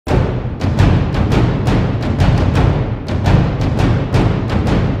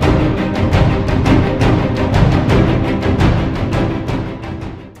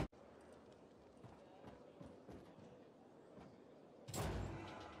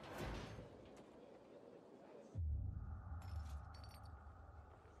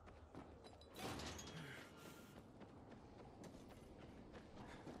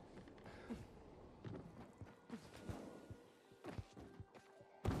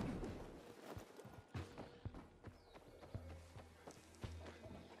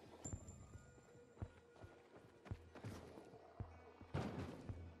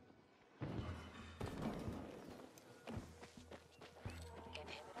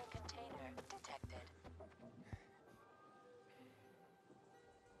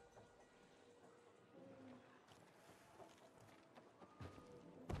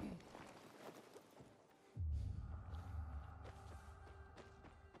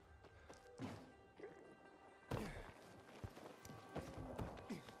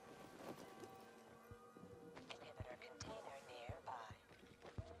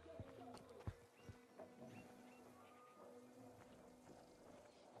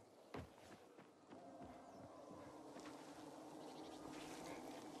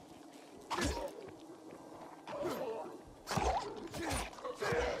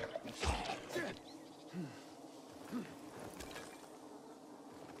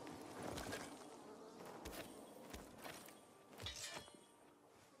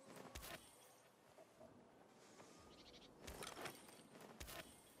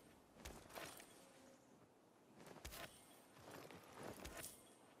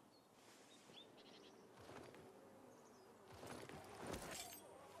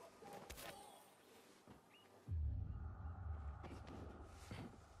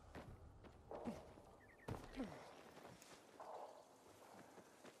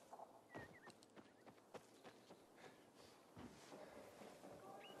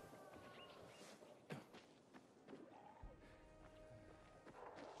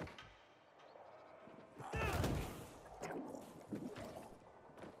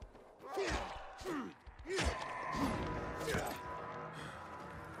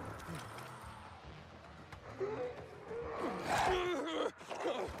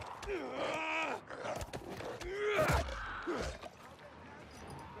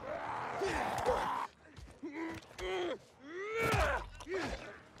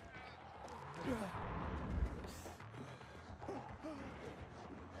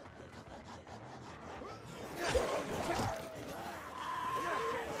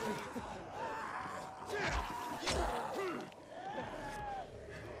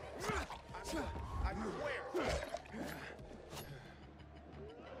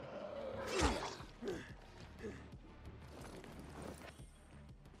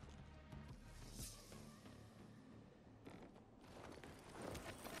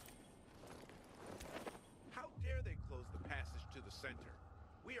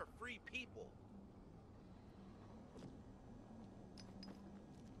free people.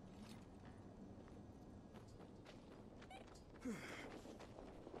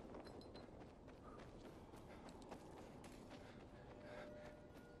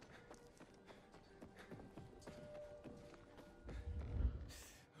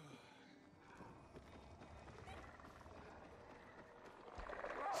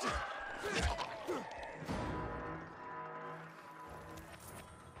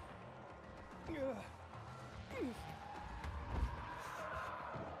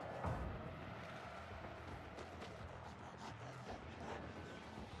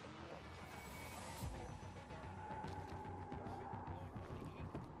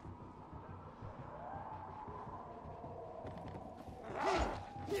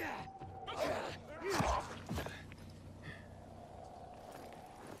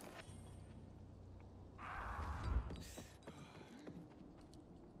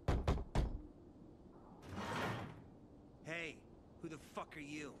 Hey, who the fuck are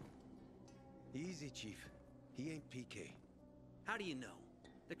you? Easy, Chief. He ain't PK. How do you know?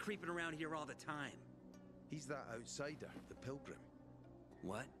 They're creeping around here all the time. He's that outsider, the Pilgrim.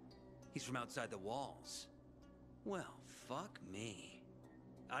 What? He's from outside the walls. Well, fuck me.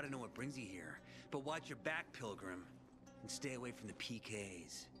 I don't know what brings you here, but watch your back, Pilgrim. And stay away from the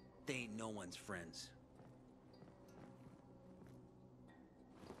PKs. They ain't no one's friends.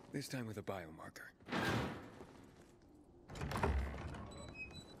 This time with a biomarker.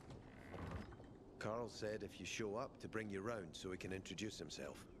 Carl said if you show up to bring you round so he can introduce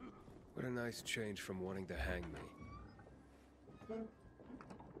himself. What a nice change from wanting to hang me.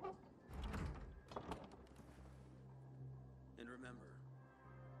 And remember,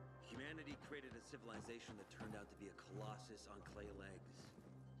 humanity created a civilization that turned out to be a colossus on clay legs.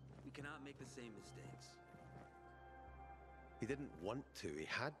 We cannot make the same mistakes. He didn't want to, he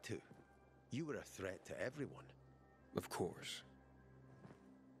had to. You were a threat to everyone. Of course.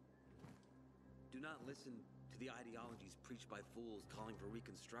 Do not listen to the ideologies preached by fools calling for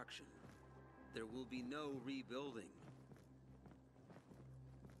reconstruction. There will be no rebuilding.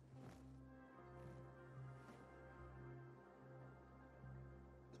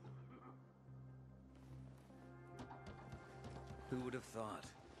 Who would have thought?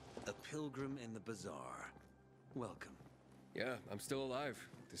 A pilgrim in the bazaar. Welcome. Yeah, I'm still alive,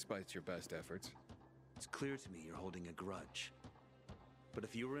 despite your best efforts. It's clear to me you're holding a grudge. But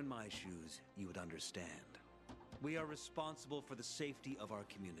if you were in my shoes, you would understand. We are responsible for the safety of our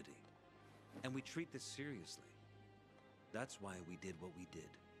community. And we treat this seriously. That's why we did what we did.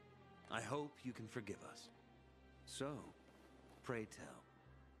 I hope you can forgive us. So, pray tell,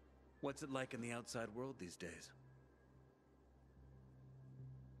 what's it like in the outside world these days?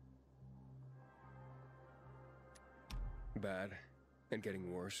 Bad, and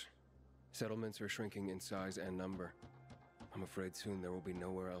getting worse. Settlements are shrinking in size and number. I'm afraid soon there will be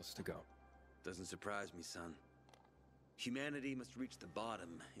nowhere else to go. Doesn't surprise me, son. Humanity must reach the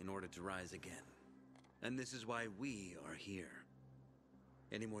bottom in order to rise again. And this is why we are here.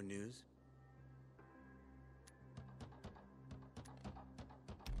 Any more news?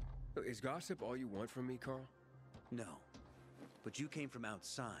 Is gossip all you want from me, Carl? No. But you came from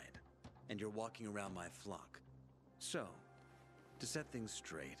outside, and you're walking around my flock. So, to set things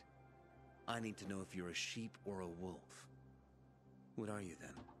straight, I need to know if you're a sheep or a wolf. What are you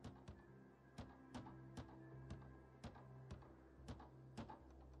then?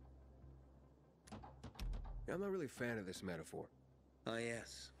 I'm not really a fan of this metaphor. Ah,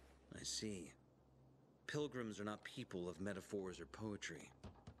 yes. I see. Pilgrims are not people of metaphors or poetry.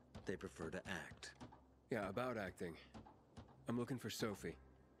 They prefer to act. Yeah, about acting. I'm looking for Sophie.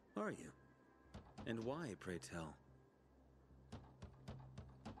 Are you? And why, pray tell?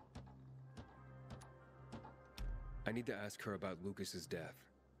 I need to ask her about Lucas's death.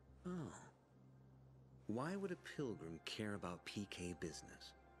 Oh. Why would a pilgrim care about PK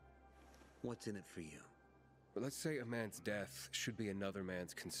business? What's in it for you? But let's say a man's death should be another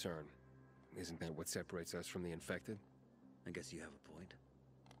man's concern. Isn't that what separates us from the infected? I guess you have a point.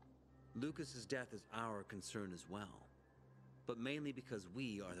 Lucas's death is our concern as well. But mainly because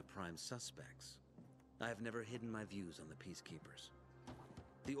we are the prime suspects. I have never hidden my views on the Peacekeepers.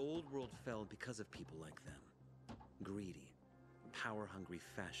 The old world fell because of people like them. Greedy, power-hungry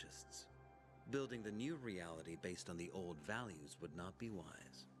fascists. Building the new reality based on the old values would not be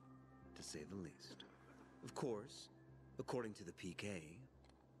wise, to say the least. Of course, according to the PK,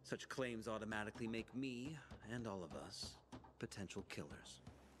 such claims automatically make me, and all of us, potential killers.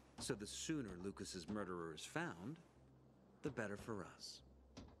 So the sooner Lucas's murderer is found, the better for us.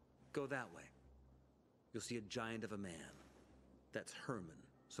 Go that way. You'll see a giant of a man. That's Herman,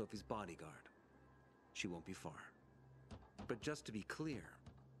 Sophie's bodyguard. She won't be far. But just to be clear,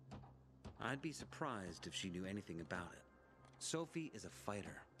 I'd be surprised if she knew anything about it. Sophie is a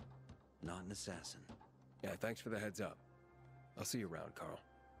fighter, not an assassin. Yeah, thanks for the heads up. I'll see you around, Carl.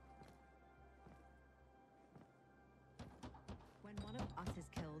 When one of us is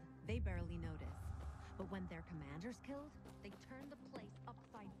killed, they barely notice. But when their commander's killed, they turn the place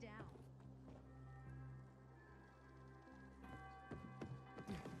upside down.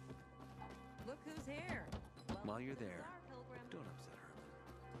 Look who's here. While you're Welcome to the there, Bazaar, Pilgrim. don't upset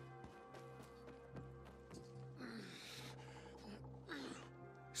her.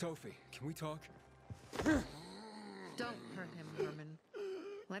 Sophie, can we talk? Don't hurt him, Herman.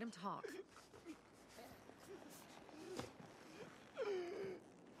 Let him talk.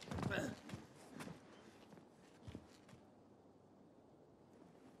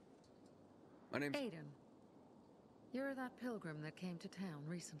 My name's... Aiden. You're that pilgrim that came to town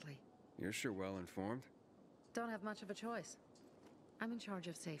recently. You're sure well informed. Don't have much of a choice. I'm in charge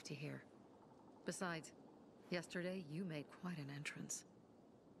of safety here. Besides, yesterday you made quite an entrance.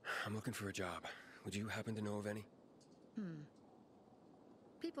 I'm looking for a job. Would you happen to know of any?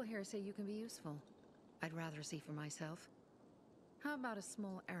 People here say you can be useful. I'd rather see for myself. How about a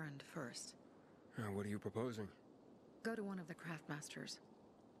small errand first? What are you proposing? Go to one of the craftmasters,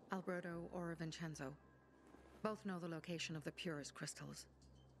 Alberto or Vincenzo. Both know the location of the purest crystals.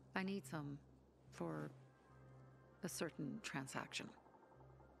 I need some for a certain transaction.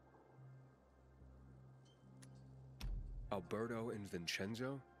 Alberto and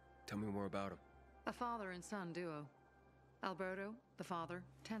Vincenzo? Tell me more about them. A father and son duo. Alberto, the father,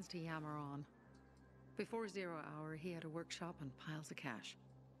 tends to yammer on. Before 0 hour, he had a workshop and piles of cash.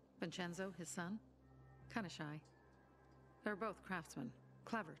 Vincenzo, his son, kinda shy. They're both craftsmen,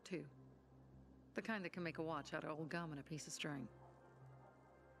 clever too. The kind that can make a watch out of old gum and a piece of string.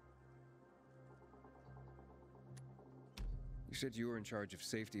 You said you were in charge of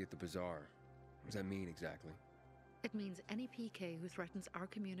safety at the bazaar. What does that mean exactly? It means any PK who threatens our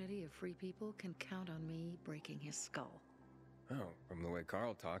community of free people can count on me breaking his skull. Oh, from the way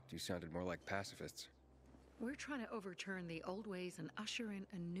Carl talked, you sounded more like pacifists. We're trying to overturn the old ways and usher in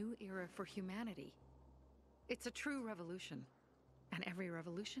a new era for humanity. It's a true revolution. And every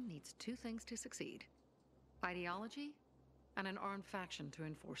revolution needs two things to succeed: ideology and an armed faction to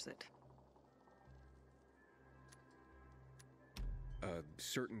enforce it. A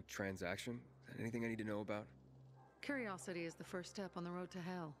certain transaction? Anything I need to know about? Curiosity is the first step on the road to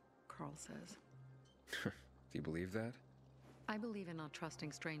hell, Carl says. Do you believe that? I believe in not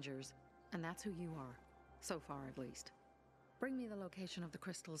trusting strangers, and that's who you are. So far, at least. Bring me the location of the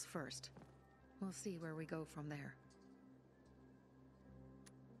crystals first. We'll see where we go from there.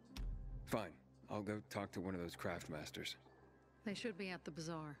 Fine. I'll go talk to one of those craftmasters. They should be at the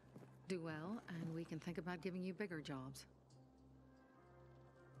bazaar. Do well, and we can think about giving you bigger jobs.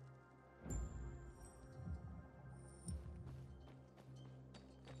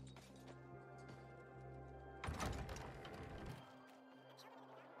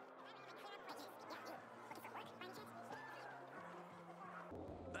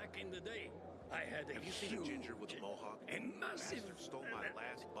 Back in the day, I had a Have you seen a ginger with a mohawk? and massive... Bastard stole my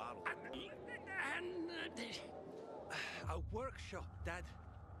last bottle. A workshop, Dad.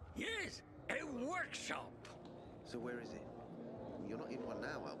 Yes, a workshop. So where is it? You're not in one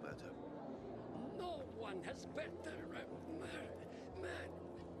now, Alberto. No one has better...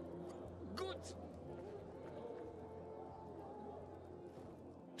 goods.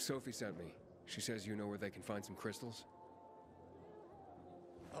 Sophie sent me. She says you know where they can find some crystals?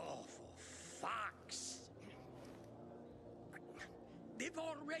 Oh, for fuck's... They've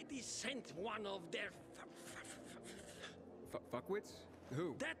already sent one of their... Fuckwits?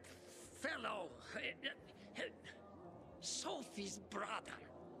 Who? That fellow... Sophie's brother.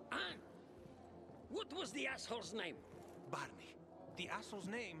 Huh? What was the asshole's name? Barney. The asshole's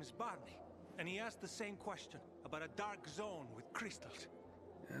name is Barney, and he asked the same question about a dark zone with crystals.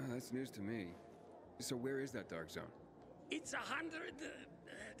 Yeah, that's news to me. So where is that dark zone? It's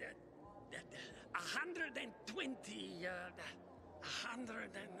 120... 100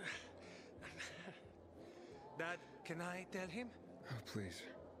 and... Dad, can I tell him? Oh, please.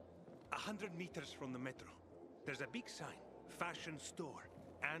 100 meters from the metro. There's a big sign, fashion store,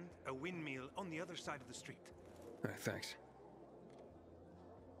 and a windmill on the other side of the street. Thanks.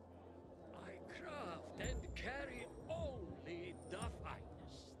 I craft and carry only the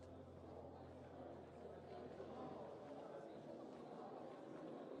finest.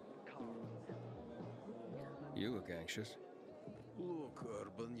 You look anxious. Look,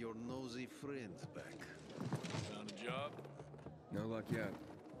 Urban, your nosy friend's back. Found a job? No luck yet.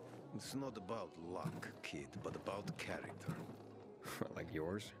 It's not about luck, kid, but about character. Like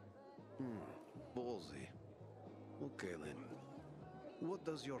yours? Ballsy. Okay, then. What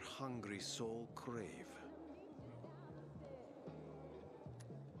does your hungry soul crave?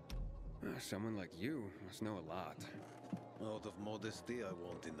 Someone like you must know a lot. Out of modesty, I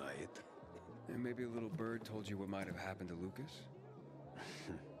won't deny it. And maybe a little bird told you what might have happened to Lucas?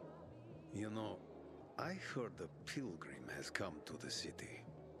 You know, I heard a pilgrim has come to the city.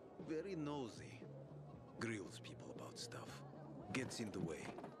 Very nosy. Grills people about stuff. Gets in the way.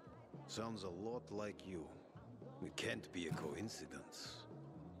 Sounds a lot like you. It can't be a coincidence.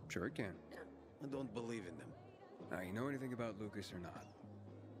 Sure it can. I don't believe in them. Now, you know anything about Lucas or not?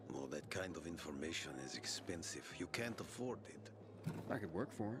 Well, that kind of information is expensive. You can't afford it. I could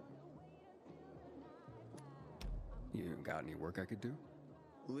work for it. You got any work I could do?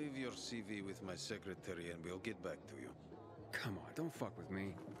 Leave your CV with my secretary and we'll get back to you. Come on, don't fuck with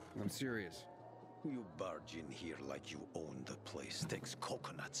me. I'm serious. You barge in here like you own the place. Takes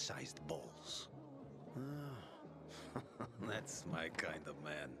coconut-sized balls. That's my kind of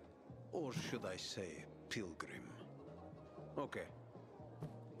man. Or should I say, pilgrim. Okay.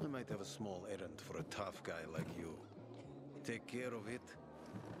 I might have a small errand for a tough guy like you. Take care of it,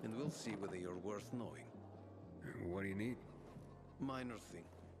 and we'll see whether you're worth knowing. What do you need? Minor thing.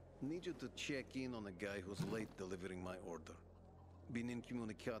 Need you to check in on a guy who's late delivering my order. Been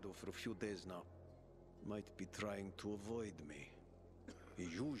incommunicado for a few days now. Might be trying to avoid me. He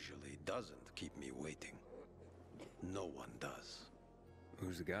usually doesn't keep me waiting. No one does.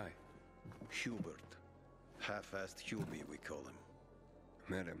 Who's the guy? Hubert. Half-assed Hubie, we call him.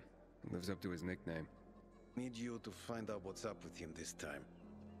 Met him. Lives up to his nickname. Need you to find out what's up with him this time.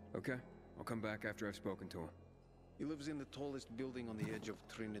 Okay. I'll come back after I've spoken to him. He lives in the tallest building on the edge of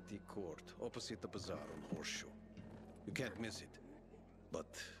Trinity Court, opposite the bazaar on Horseshoe. You can't miss it.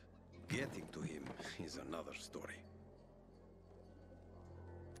 But getting to him is another story.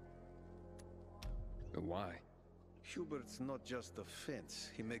 Why? Hubert's not just a fence.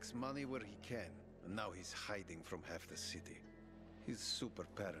 He makes money where he can, and now he's hiding from half the city. He's super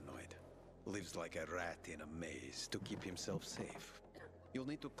paranoid. Lives like a rat in a maze to keep himself safe. You'll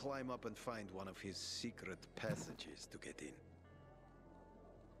need to climb up and find one of his secret passages to get in.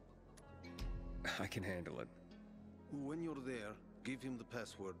 I can handle it. When you're there, give him the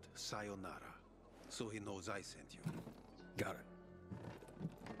password Sayonara, so he knows I sent you. Got it.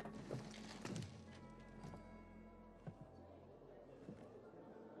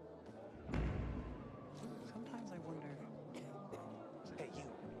 Sometimes I wonder... Hey, you.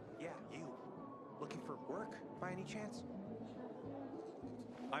 Yeah, you. Looking for work, by any chance?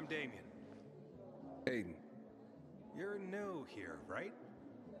 I'm Damien. Aiden. You're new here, right?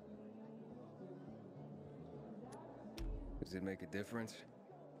 Does it make a difference?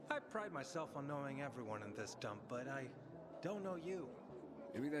 I pride myself on knowing everyone in this dump, but I don't know you.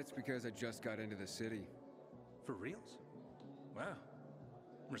 Maybe that's because I just got into the city. For reals? Wow.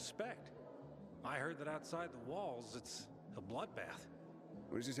 Respect. I heard that outside the walls, it's a bloodbath.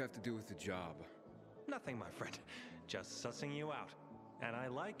 What does this have to do with the job? Nothing, my friend. Just sussing you out. And I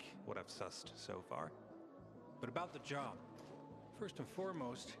like what I've sussed so far. But about the job. First and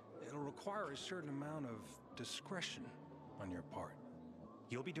foremost, it'll require a certain amount of discretion on your part.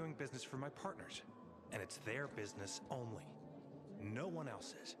 You'll be doing business for my partners, and it's their business only. No one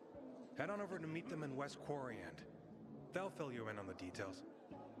else's. Head on over to meet them in West Quarry End. They'll fill you in on the details.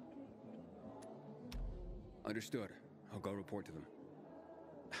 Understood. I'll go report to them.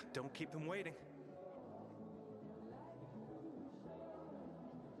 Don't keep them waiting.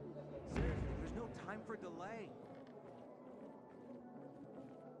 Seriously, there's no time for delay.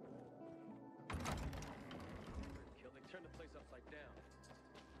 They turned the place upside down.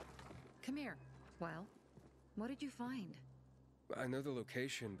 Come here. Well, what did you find? I know the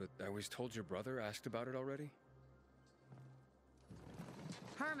location, but I was told your brother asked about it already.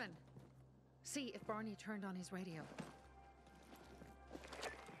 Herman! See if Barney turned on his radio.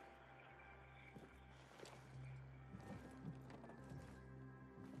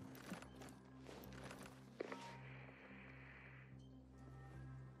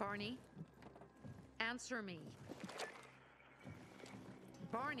 Barney? Answer me.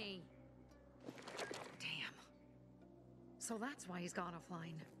 Barney! Damn. So that's why he's gone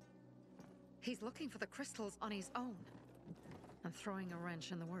offline. He's looking for the crystals on his own. And throwing a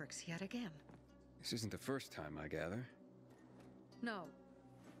wrench in the works yet again. This isn't the first time, I gather. No.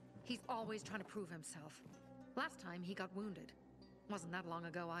 He's always trying to prove himself. Last time he got wounded. Wasn't that long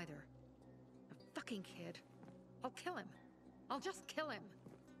ago either. A fucking kid. I'll kill him. I'll just kill him.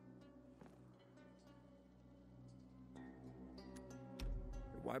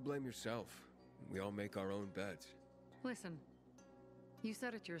 Why blame yourself? We all make our own beds. Listen, you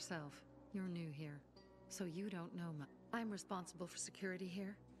said it yourself. You're new here, so you don't know much. I'm responsible for security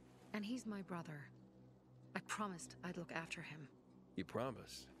here, and he's my brother. I promised I'd look after him. You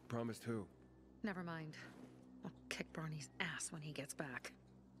promised? Promised who? Never mind. I'll kick Barney's ass when he gets back.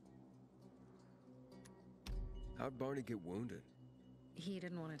 How'd Barney get wounded? He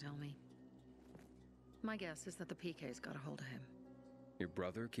didn't want to tell me. My guess is that the PK's got a hold of him. Your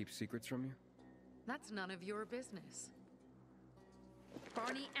brother keeps secrets from you? That's none of your business.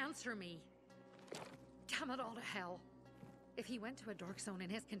 Barney, answer me! Damn it all to hell! If he went to a dark zone in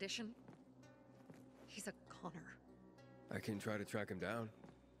his condition, he's a goner. I can try to track him down.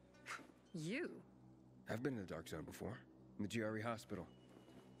 You? I've been in the dark zone before. In the GRE hospital.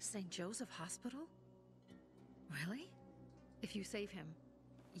 St. Joseph Hospital? Really? If you save him,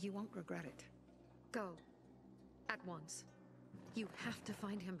 you won't regret it. Go. At once. You have to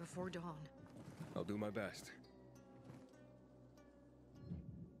find him before dawn. I'll do my best.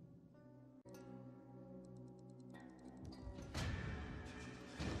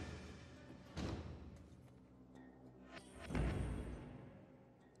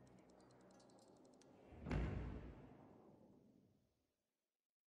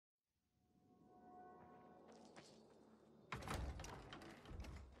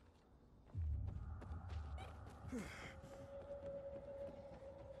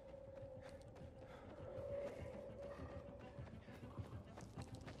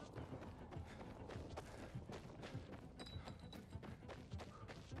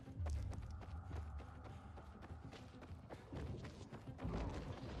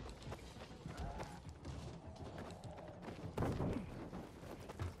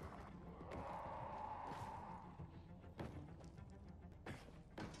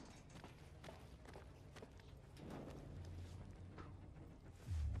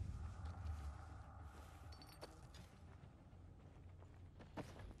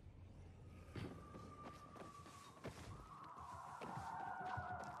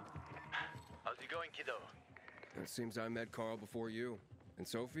 How's it going, kiddo? It seems I met Carl before you. And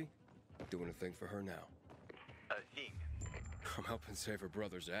Sophie? Doing a thing for her now. A thing. I'm helping save her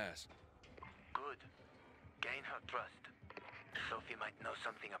brother's ass. Good. Gain her trust. Sophie might know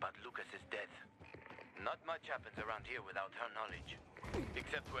something about Lucas's death. Not much happens around here without her knowledge.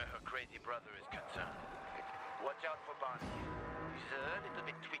 Except where her crazy brother is concerned. Watch out for Barney. He's a little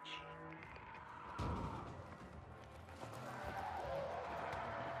bit twitchy.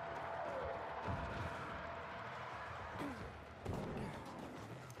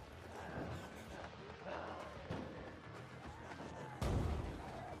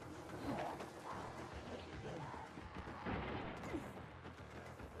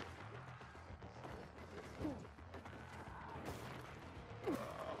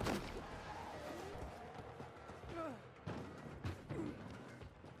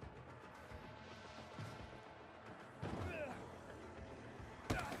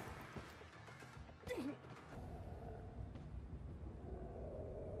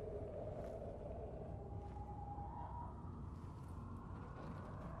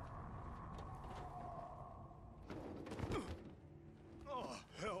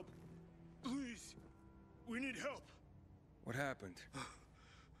 Help. Please. We need help. What happened?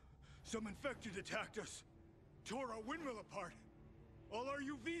 Some infected attacked us. Tore our windmill apart. All our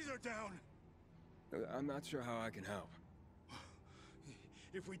UVs are down. I'm not sure how I can help.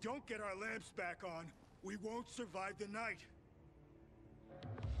 If we don't get our lamps back on, we won't survive the night.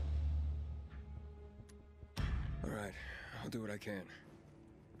 All right, I'll do what I can.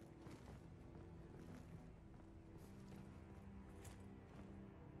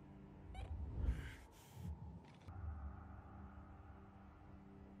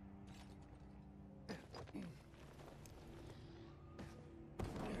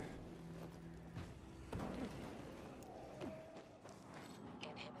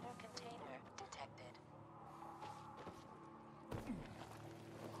 Inhibitor container detected.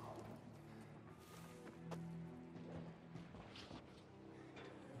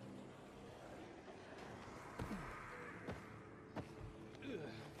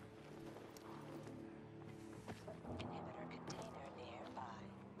 Inhibitor container nearby.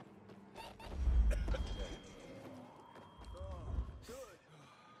 Oh, good.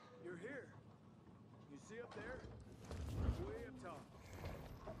 You're here. You see up there? Way up top.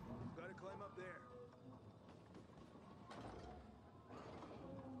 Gotta climb up there.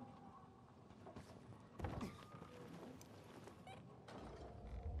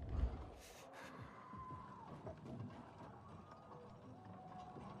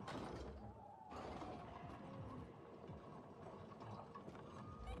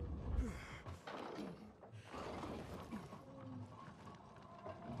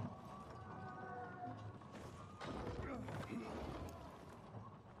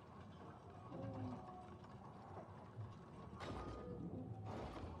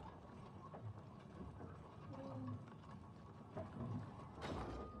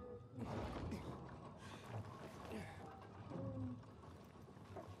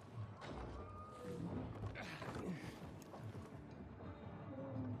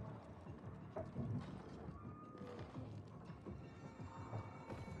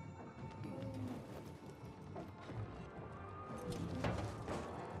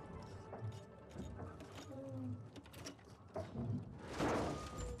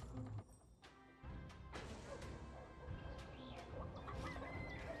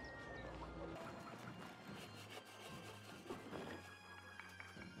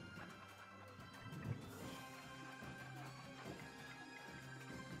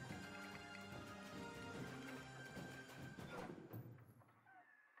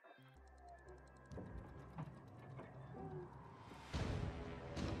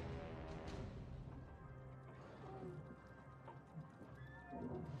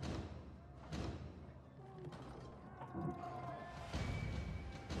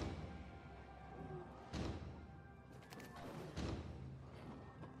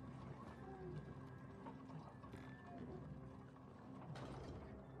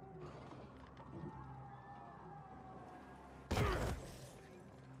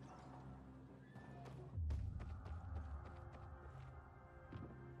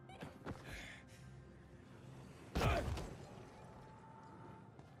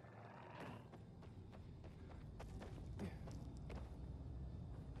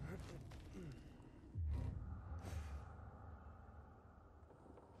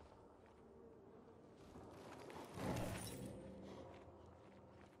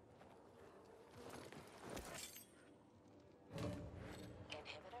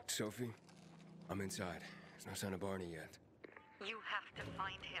 Sophie, I'm inside. There's no sign of Barney yet. You have to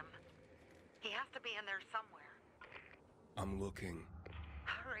find him. He has to be in there somewhere. I'm looking.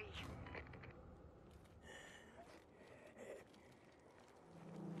 Hurry.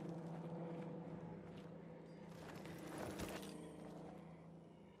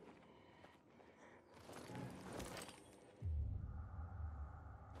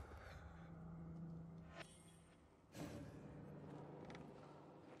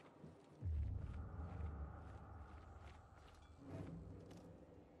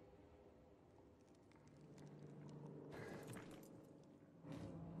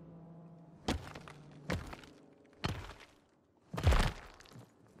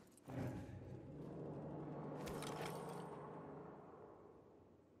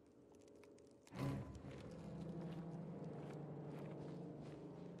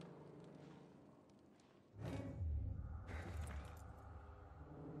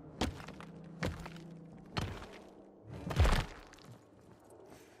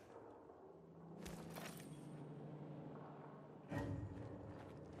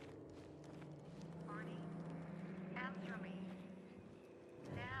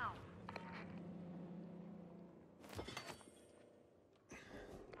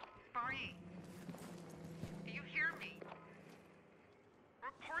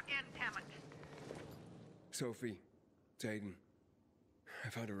 Sophie, it's Aiden. I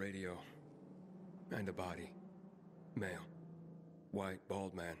found a radio. And a body. Male. White,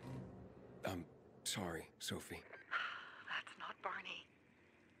 bald man. I'm sorry, Sophie. That's not Barney.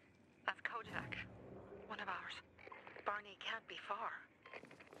 That's Kojak. One of ours. Barney can't be far.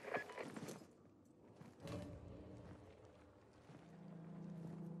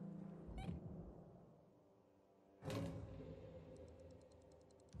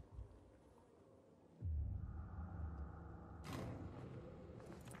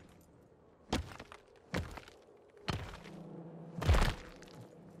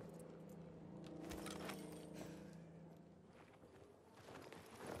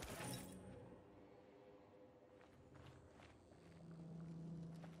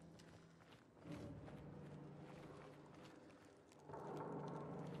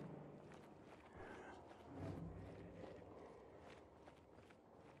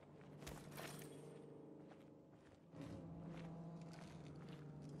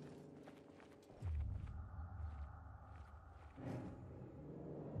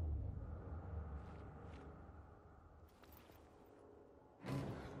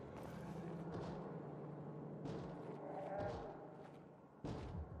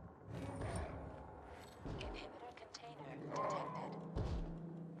 Inhibitor container detected.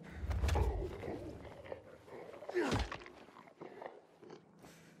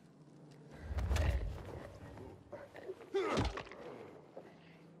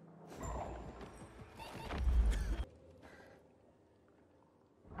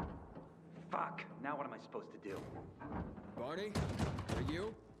 Fuck! Now what am I supposed to do? Barney? Are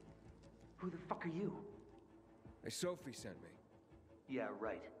you? Who the fuck are you? Hey, Sophie sent me. Yeah,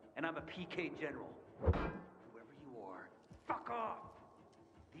 right. And I'm a PK General. Whoever you are, fuck off!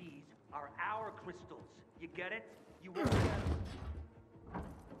 These are our crystals. You get it? You won't get them.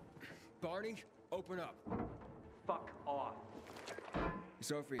 Barney, open up. Fuck off.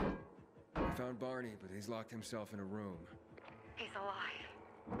 Sophie, I found Barney, but he's locked himself in a room. He's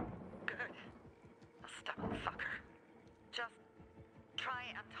alive. Good. A stubborn fucker. Just try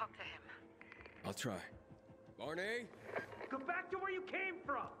and talk to him. I'll try. Barney? Go back to where you came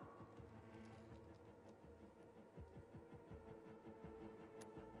from!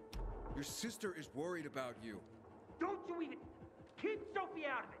 Your sister is worried about you. Don't you even... Keep Sophie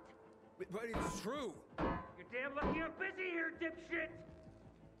out of it! But it's true. You're damn lucky I'm busy here, dipshit!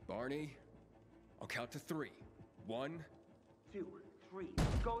 Barney, I'll count to 3. 1, 2, 3.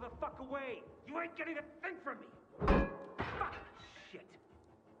 Go the fuck away! You ain't getting a thing from me! Fuck! Shit!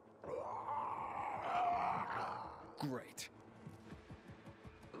 great.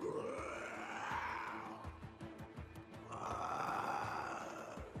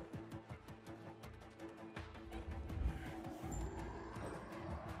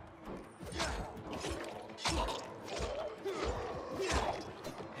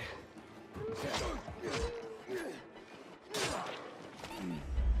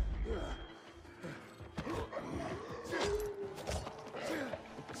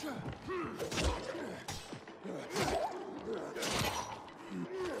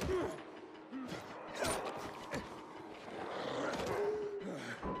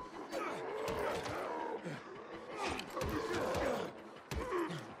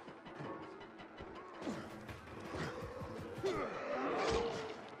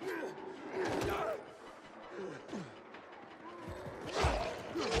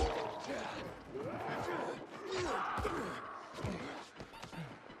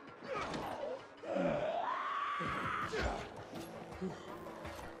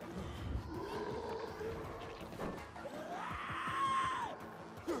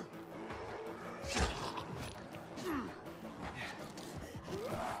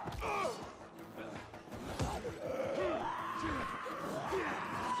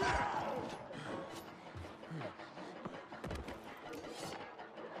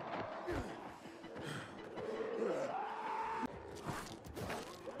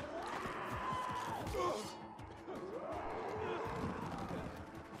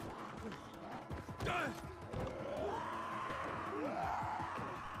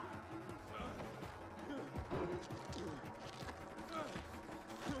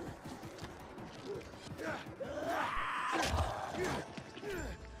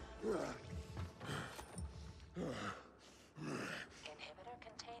 Inhibitor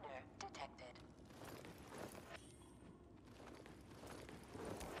container detected.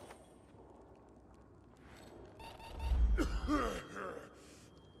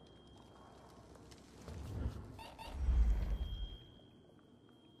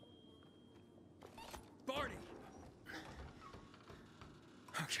 Barney!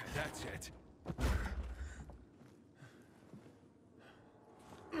 Okay, that's it.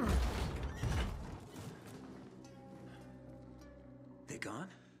 They gone?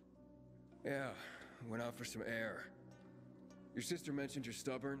 Yeah, went out for some air. Your sister mentioned you're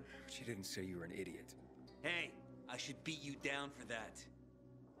stubborn, but she didn't say you were an idiot. Hey, I should beat you down for that.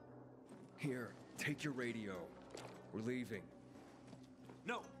 Here, take your radio. We're leaving.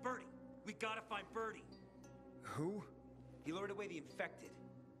 No, Birdie. We gotta find Birdie. Who? He lured away the infected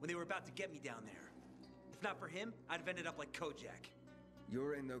when they were about to get me down there. If not for him, I'd have ended up like Kojak.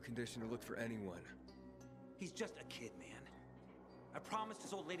 You're in no condition to look for anyone. He's just a kid, man. I promised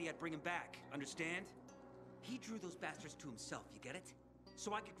his old lady I'd bring him back, understand? He drew those bastards to himself, you get it?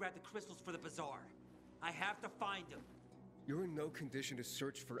 So I could grab the crystals for the bazaar. I have to find him. You're in no condition to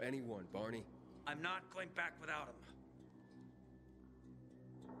search for anyone, Barney. I'm not going back without him.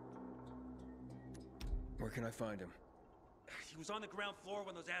 Where can I find him? He was on the ground floor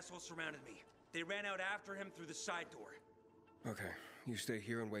when those assholes surrounded me. They ran out after him through the side door. Okay, you stay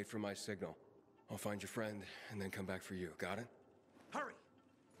here and wait for my signal. I'll find your friend, and then come back for you. Got it? Hurry!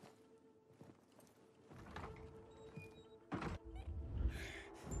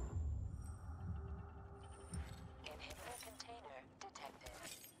 Inhibitor container detected.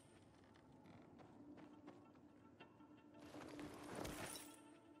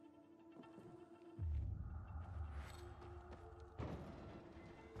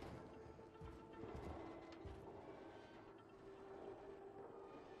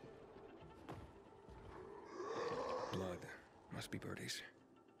 Blood. Must be Birdie's.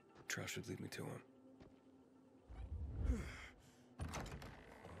 Trail should lead me to him.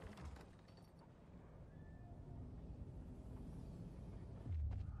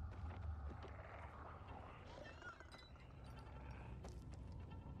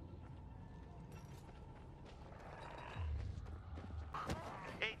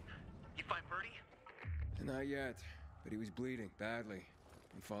 Hey, you find Birdie? Not yet, but he was bleeding badly.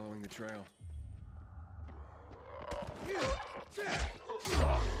 I'm following the trail.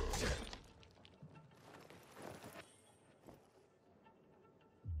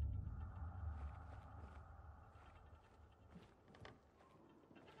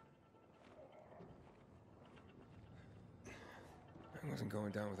 I wasn't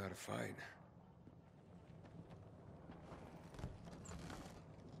going down without a fight.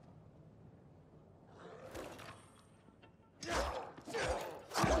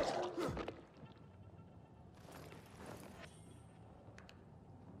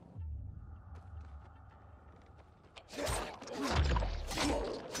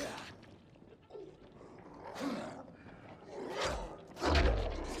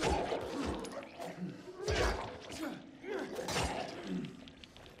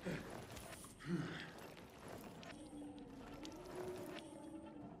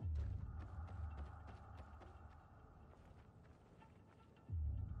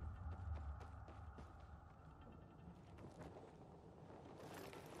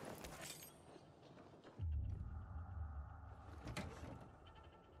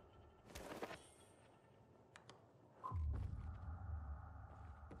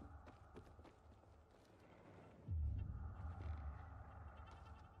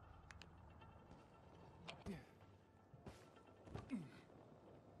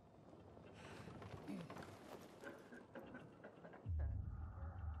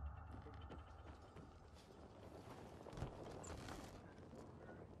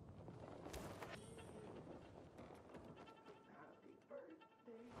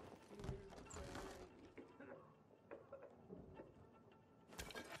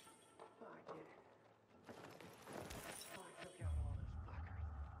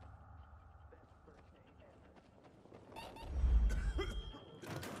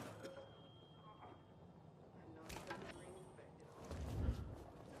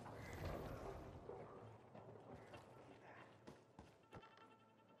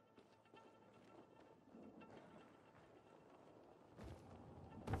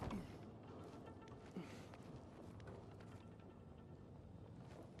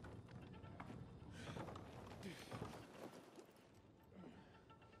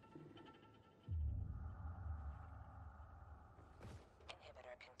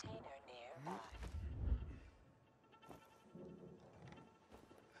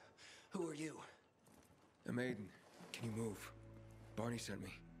 Who are you? A maiden. Can you move? Barney sent me.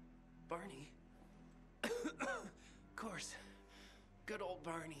 Barney? Of course. Good old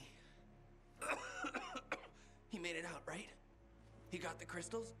Barney. He made it out, right? He got the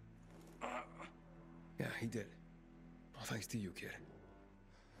crystals? Yeah, he did. All thanks to you, kid.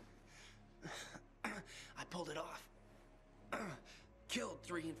 I pulled it off. Killed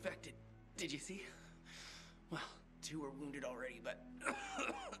 3 infected. Did you see? Well, 2 are wounded already, but...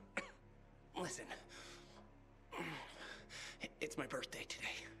 Listen. It's my birthday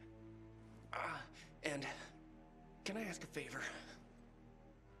today. And can I ask a favor?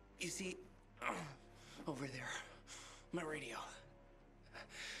 You see, over there, my radio.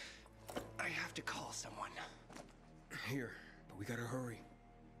 I have to call someone. Here, but we gotta hurry.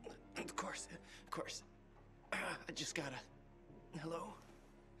 Of course, of course. I just gotta... Hello?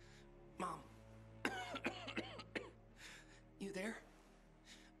 Mom? You there?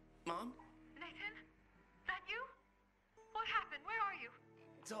 Mom? Nathan? That you? What happened? Where are you?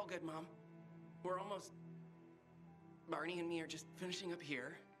 It's all good, Mom. We're almost... Barney and me are just finishing up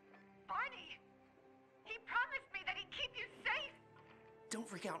here. Barney! He promised me that he'd keep you safe! Don't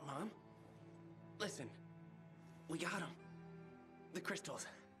freak out, Mom. Listen, we got him. The crystals.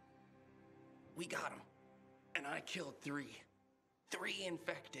 We got him. And I killed 3. 3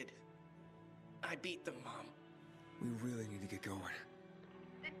 infected. I beat them, Mom. We really need to get going.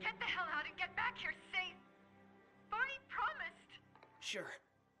 Then get the hell out and get back here safe! Barney promised! Sure.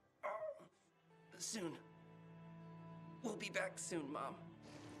 Soon. We'll be back soon, Mom.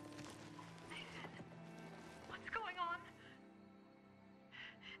 Nathan? What's going on?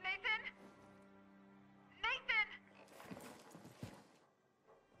 Nathan? Nathan!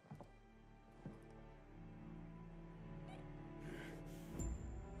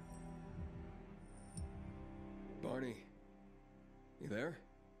 Barney. You there?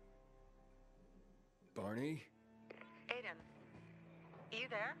 Barney? Aiden. You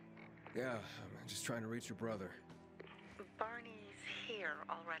there? Yeah, I'm just trying to reach your brother. Barney's here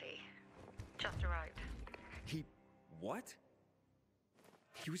already. Just arrived. He... what?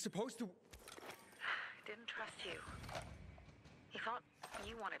 He was supposed to... Didn't trust you. He thought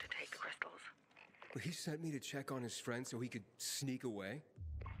you wanted to take the crystals. But he sent me to check on his friend so he could sneak away?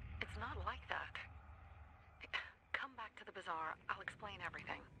 It's not like that. Come back to the bazaar. I'll explain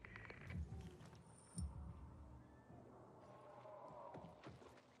everything.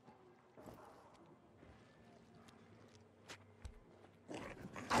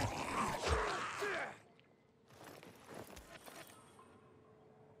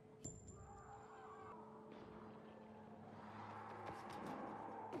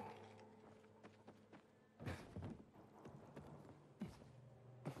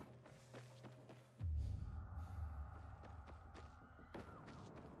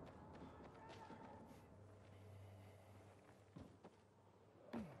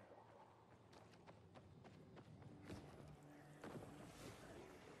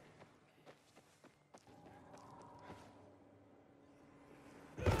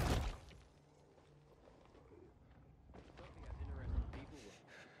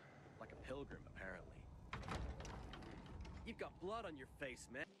 Pilgrim, apparently. You've got blood on your face,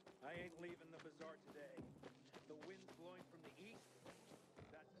 man. I ain't leaving the bazaar today. The wind's blowing from the east.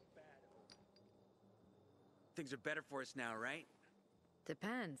 That's a bad omen. Things are better for us now, right?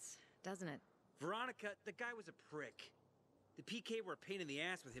 Depends, doesn't it? Veronica, the guy was a prick. The PK were a pain in the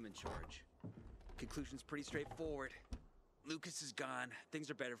ass with him in charge. Conclusion's pretty straightforward. Lucas is gone. Things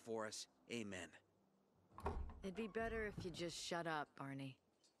are better for us. Amen. It'd be better if you just shut up, Barney.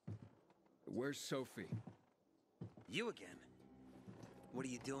 Where's Sophie? You again? What are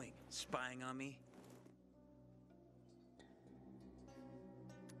you doing? Spying on me?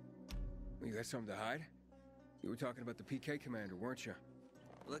 You got something to hide? You were talking about the PK commander, weren't you?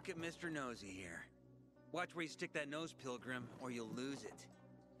 Look at Mr. Nosy here. Watch where you stick that nose, Pilgrim, or you'll lose it.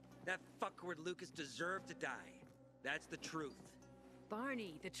 That fuckward Lucas deserved to die. That's the truth.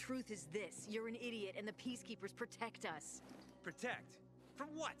 Barney, the truth is this. You're an idiot and the Peacekeepers protect us. Protect? From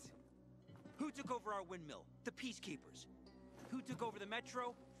what? Who took over our windmill? The Peacekeepers. Who took over the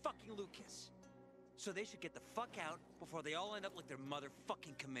Metro? Fucking Lucas. So they should get the fuck out before they all end up like their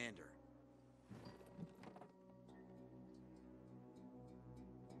motherfucking commander.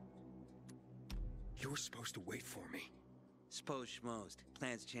 You were supposed to wait for me. Suppose schmozed.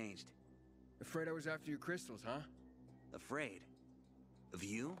 Plans changed. Afraid I was after your crystals, huh? Afraid? Of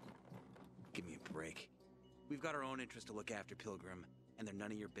you? Give me a break. We've got our own interests to look after, Pilgrim, and they're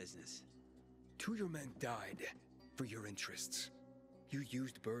none of your business. 2 of your men died for your interests. You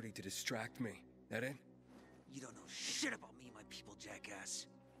used Birdie to distract me. That it? You don't know shit about me and my people, jackass.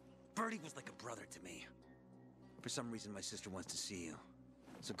 Birdie was like a brother to me. For some reason, my sister wants to see you.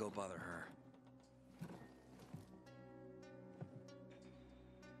 So go bother her.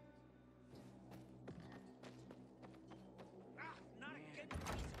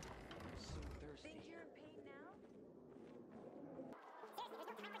 So thirsty. Think you're in pain now?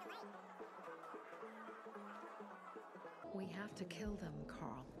 We have to kill them,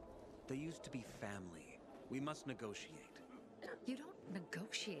 Carl. They used to be family. We must negotiate. You don't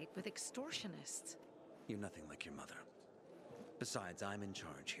negotiate with extortionists. You're nothing like your mother. Besides, I'm in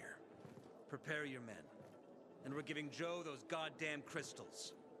charge here. Prepare your men. And we're giving Joe those goddamn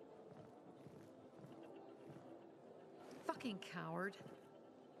crystals. Fucking coward.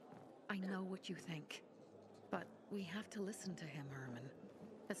 I know what you think. But we have to listen to him, Herman.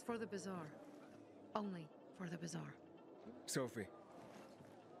 It's for the bazaar. Only for the bazaar. Sophie.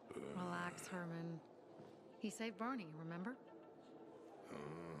 Relax, Herman. He saved Barney, remember?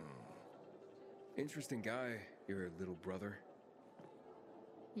 Interesting guy, your little brother.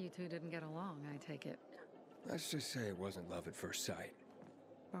 You two didn't get along, I take it. Let's just say it wasn't love at first sight.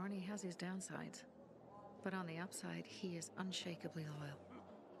 Barney has his downsides. But on the upside, he is unshakably loyal.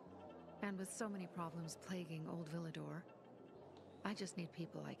 And with so many problems plaguing Old Villador, I just need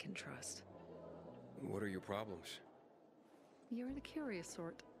people I can trust. What are your problems? You're the curious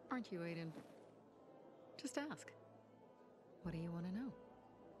sort, aren't you, Aiden? Just ask. What do you want to know?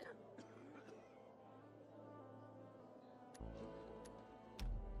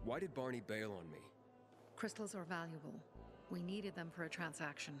 Why did Barney bail on me? Crystals are valuable. We needed them for a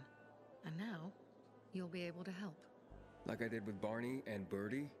transaction. And now, you'll be able to help. Like I did with Barney and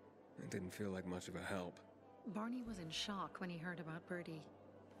Birdie? It didn't feel like much of a help. Barney was in shock when he heard about Birdie.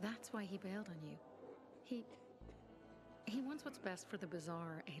 That's why he bailed on you. He wants what's best for the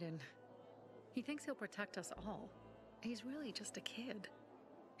bazaar, Aiden. He thinks he'll protect us all. He's really just a kid.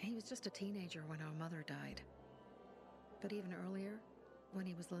 He was just a teenager when our mother died. But even earlier, when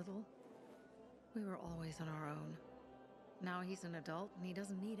he was little, we were always on our own. Now he's an adult and he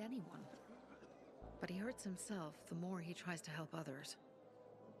doesn't need anyone. But he hurts himself the more he tries to help others.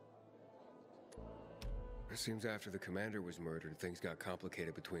 It seems after the commander was murdered, things got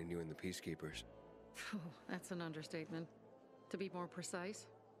complicated between you and the Peacekeepers. That's an understatement. To be more precise,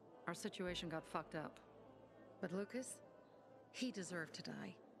 our situation got fucked up. But Lucas, he deserved to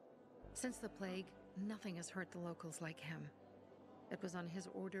die. Since the plague, nothing has hurt the locals like him. It was on his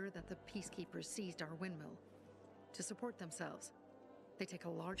order that the Peacekeepers seized our windmill. To support themselves, they take a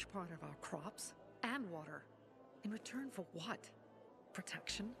large part of our crops and water. In return for what?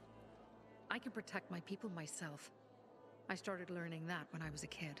 Protection? I can protect my people myself. I started learning that when I was a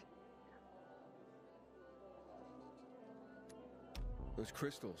kid. Those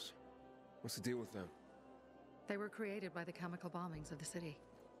crystals, what's the deal with them? They were created by the chemical bombings of the city.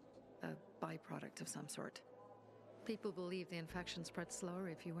 A byproduct of some sort. People believe the infection spreads slower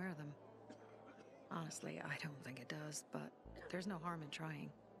if you wear them. Honestly, I don't think it does, but there's no harm in trying.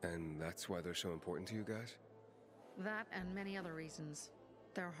 And that's why they're so important to you guys? That and many other reasons.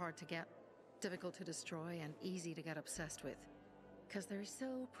 They're hard to get, difficult to destroy, and easy to get obsessed with. 'Cause they're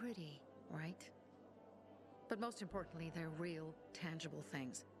so pretty, right? But most importantly, they're real, tangible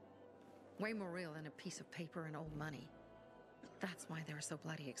things. Way more real than a piece of paper and old money. That's why they're so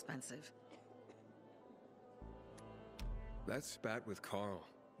bloody expensive. That spat with Carl,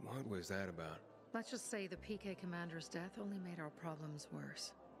 what was that about? Let's just say the PK commander's death only made our problems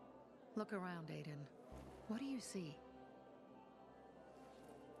worse. Look around, Aiden. What do you see?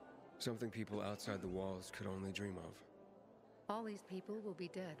 Something people outside the walls could only dream of. All these people will be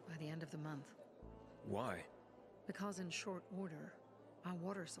dead by the end of the month. Why? Because in short order, our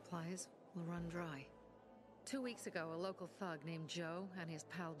water supplies will run dry. 2 weeks ago, a local thug named Joe and his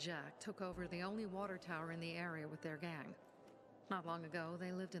pal Jack took over the only water tower in the area with their gang. Not long ago,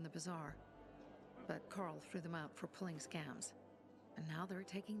 they lived in the bazaar. But Carl threw them out for pulling scams. And now they're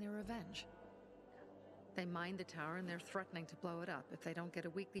taking their revenge. They mined the tower and they're threatening to blow it up if they don't get a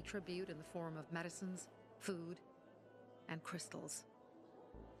weekly tribute in the form of medicines, food, and crystals.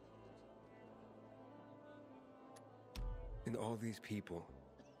 And all these people,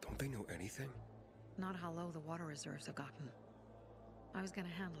 don't they know anything? Not how low the water reserves have gotten. I was gonna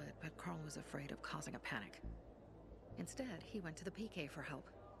handle it, but Carl was afraid of causing a panic. Instead, he went to the PK for help.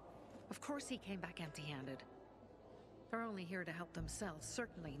 Of course he came back empty-handed. They're only here to help themselves,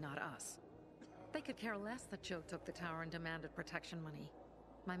 certainly not us. They could care less that Joe took the tower and demanded protection money.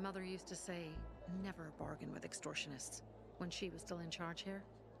 My mother used to say, never bargain with extortionists, when she was still in charge here.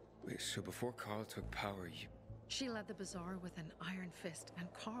 Wait, so before Carl took power, you... She led the bazaar with an iron fist, and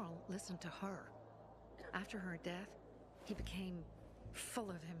Carl listened to her. After her death, he became full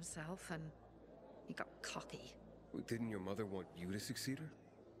of himself, and he got cocky. Didn't your mother want you to succeed her?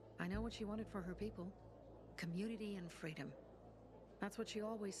 I know what she wanted for her people. Community and freedom. That's what she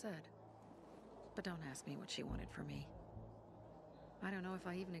always said. But don't ask me what she wanted for me. I don't know if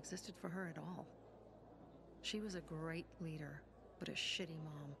I even existed for her at all. She was a great leader, but a shitty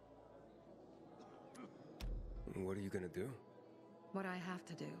mom. What are you gonna do? What I have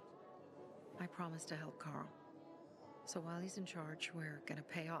to do. I promised to help Carl. So while he's in charge, we're gonna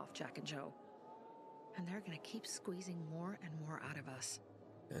pay off Jack and Joe. And they're gonna keep squeezing more and more out of us.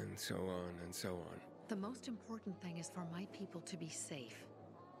 And so on and so on. The most important thing is for my people to be safe.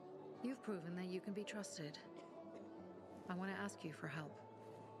 You've proven that you can be trusted. I want to ask you for help.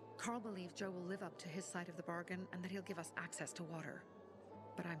 Carl believes Joe will live up to his side of the bargain and that he'll give us access to water.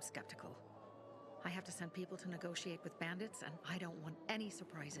 But I'm skeptical. I have to send people to negotiate with bandits, and I don't want any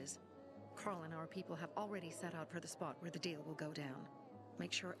surprises. Carl and our people have already set out for the spot where the deal will go down.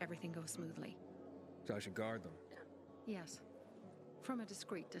 Make sure everything goes smoothly. So I should guard them? Yes. From a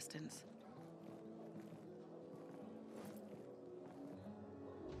discreet distance.